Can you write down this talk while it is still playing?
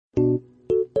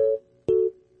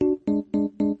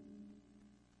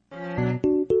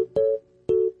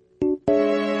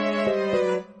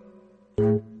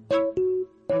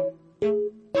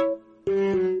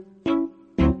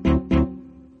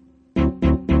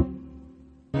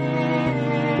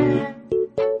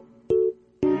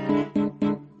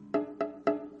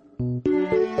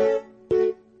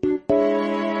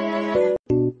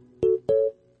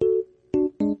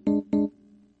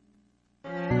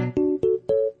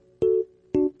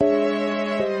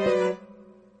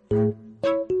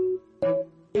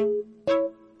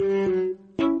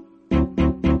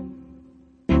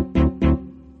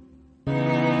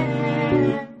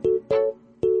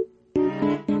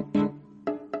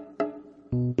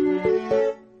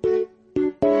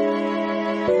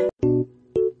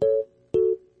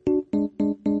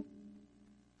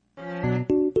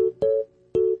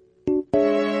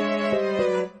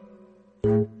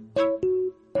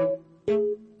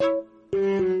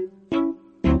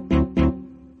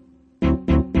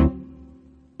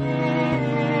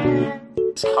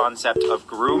concept of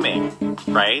grooming,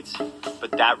 right?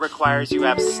 But that requires you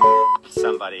have with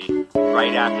somebody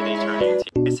right after they turn 18.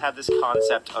 You guys have this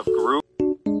concept of grooming.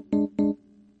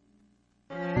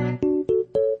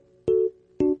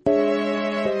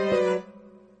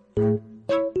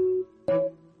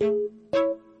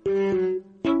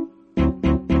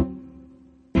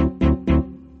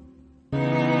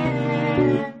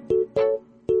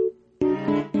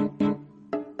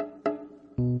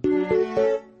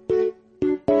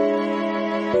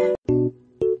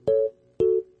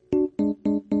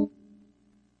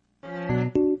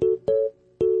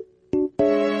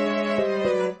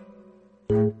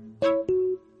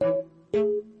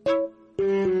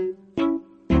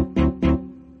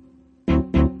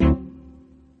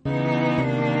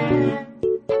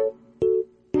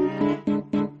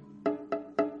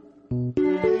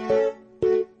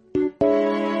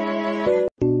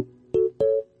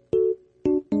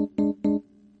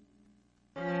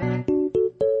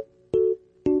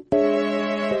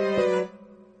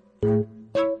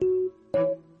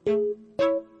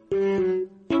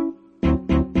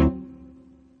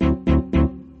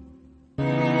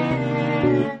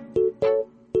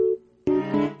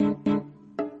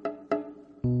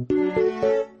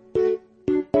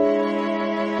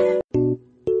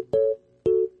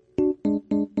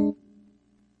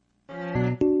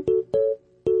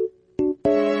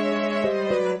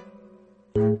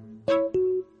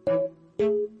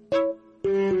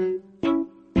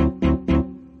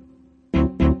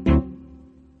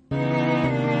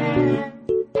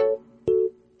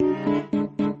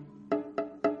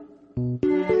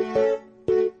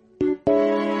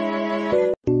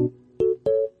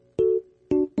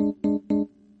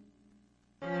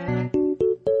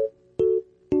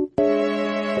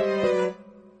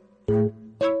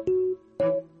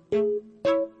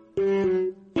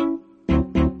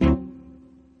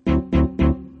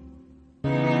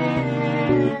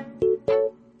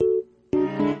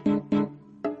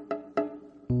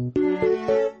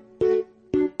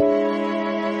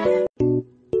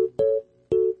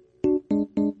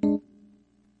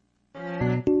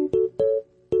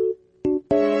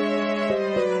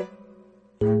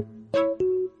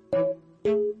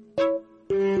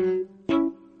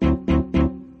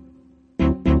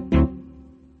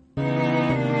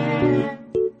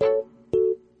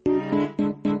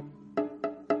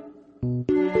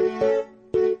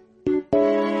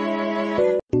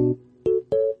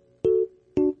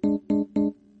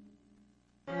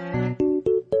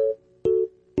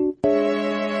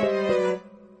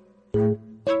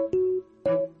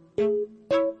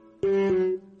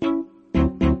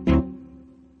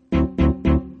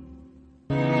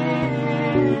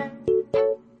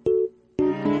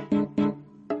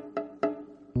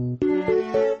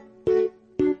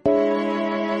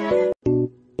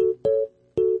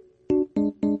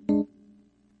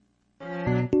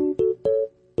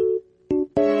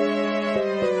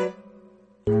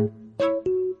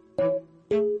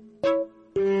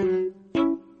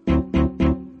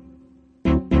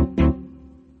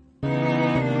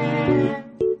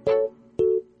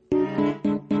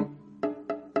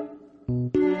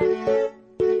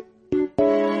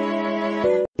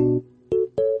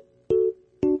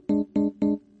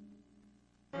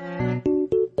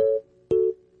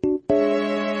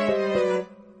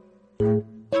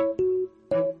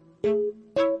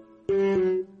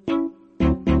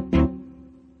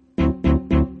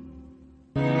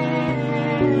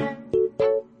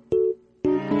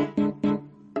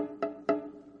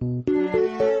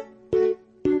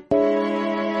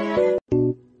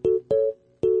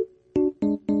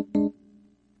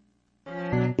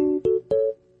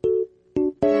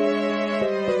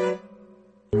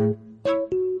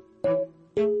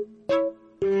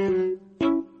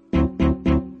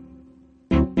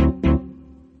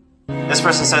 This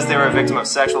person says they were a victim of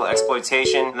sexual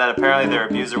exploitation and that apparently their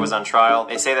abuser was on trial.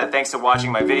 They say that thanks to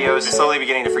watching my videos, they're slowly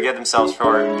beginning to forgive themselves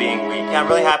for being weak. Yeah, I'm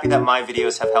really happy that my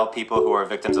videos have helped people who are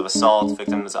victims of assault,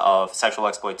 victims of sexual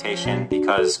exploitation,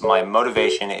 because my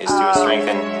motivation is to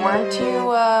strengthen... Weren't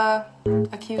you,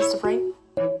 accused of rape?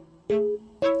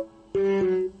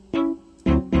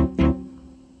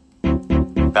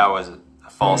 That was a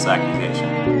false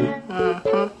accusation.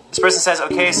 This person says,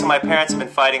 okay, so my parents have been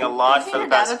fighting a lot for the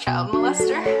past... Your dad's a child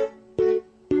molester?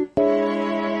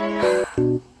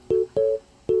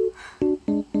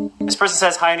 This person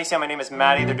says, hi Onision, my name is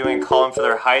Maddie. They're doing a column for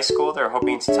their high school. They're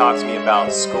hoping to talk to me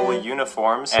about school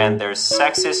uniforms and their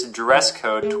sexist dress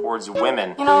code towards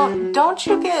women. You know, don't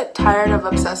you get tired of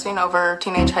obsessing over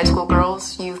teenage high school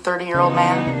girls, you 30-year-old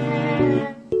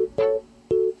man?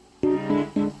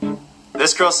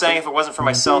 This girl's saying if it wasn't for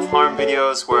my self-harm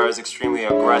videos where I was extremely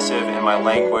aggressive in my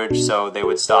language so they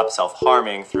would stop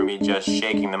self-harming through me just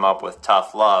shaking them up with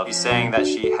tough love. She's saying that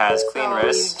she has clean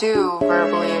wrists. You do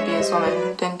verbally abuse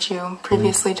women, didn't you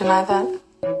previously deny that?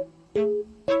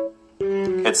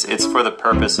 It's for the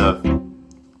purpose of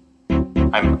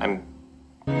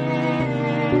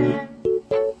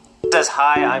It says,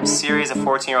 hi, I'm Siri's a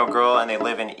 14-year-old girl and they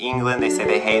live in England. They say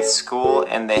they hate school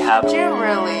and they have... Would you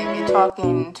really be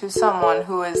talking to someone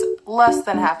who is less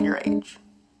than half your age?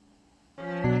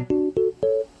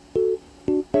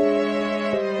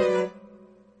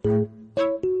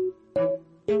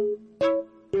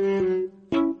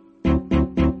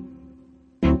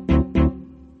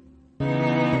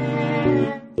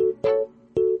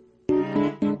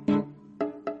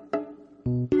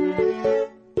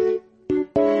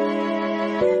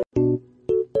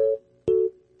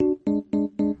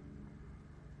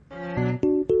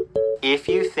 If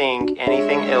you think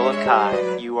anything ill of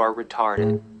Kai, you are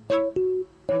retarded.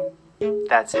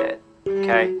 That's it,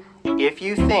 okay? If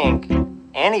you think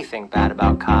anything bad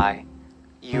about Kai,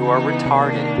 you are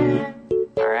retarded,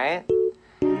 alright?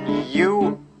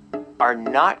 You are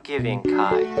not giving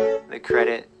Kai the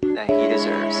credit that he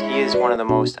deserves. He is one of the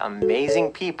most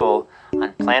amazing people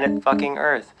on planet fucking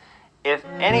Earth. If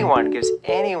anyone gives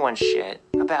anyone shit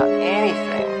about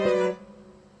anything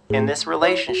in this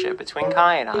relationship between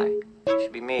Kai and I, it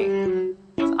should be me.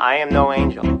 'Cause I am no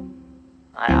angel.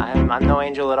 I'm no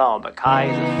angel at all, but Kai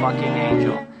is a fucking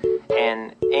angel.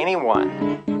 And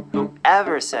anyone who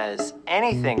ever says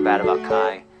anything bad about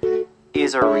Kai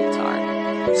is a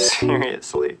retard.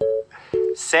 Seriously.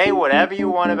 Say whatever you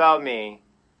want about me,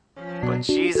 but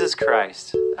Jesus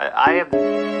Christ,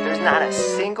 there's not a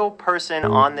single person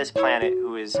on this planet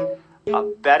who is a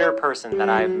better person that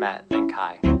I've met than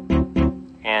Kai.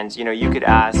 And, you know, you could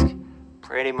ask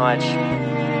pretty much,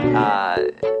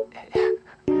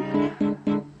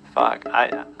 fuck, I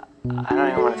don't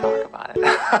even want to talk about it.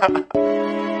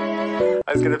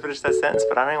 I was gonna finish that sentence,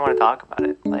 but I don't even want to talk about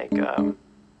it. Like,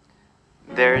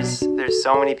 there's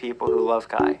so many people who love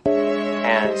Kai,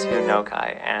 and who know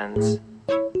Kai, and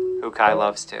who Kai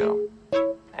loves too.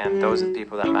 And those are the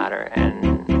people that matter.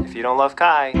 And if you don't love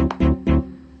Kai,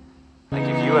 like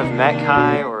if you have met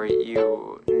Kai, or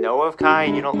you know of Kai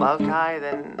and you don't love Kai,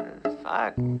 then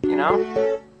fuck, you know?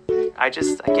 I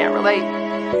can't relate.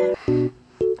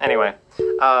 Anyway,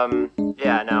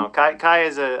 yeah, no, Kai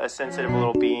is a sensitive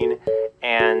little being,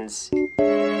 and is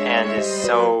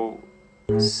so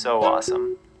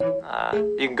awesome.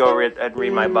 You can go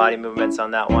read my body movements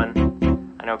on that one.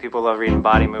 I know people love reading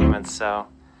body movements, so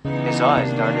his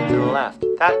eyes darted to the left.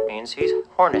 That means he's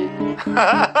horny.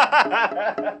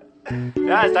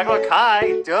 Yeah, it's talking about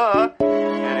Kai, duh.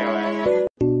 Anyway.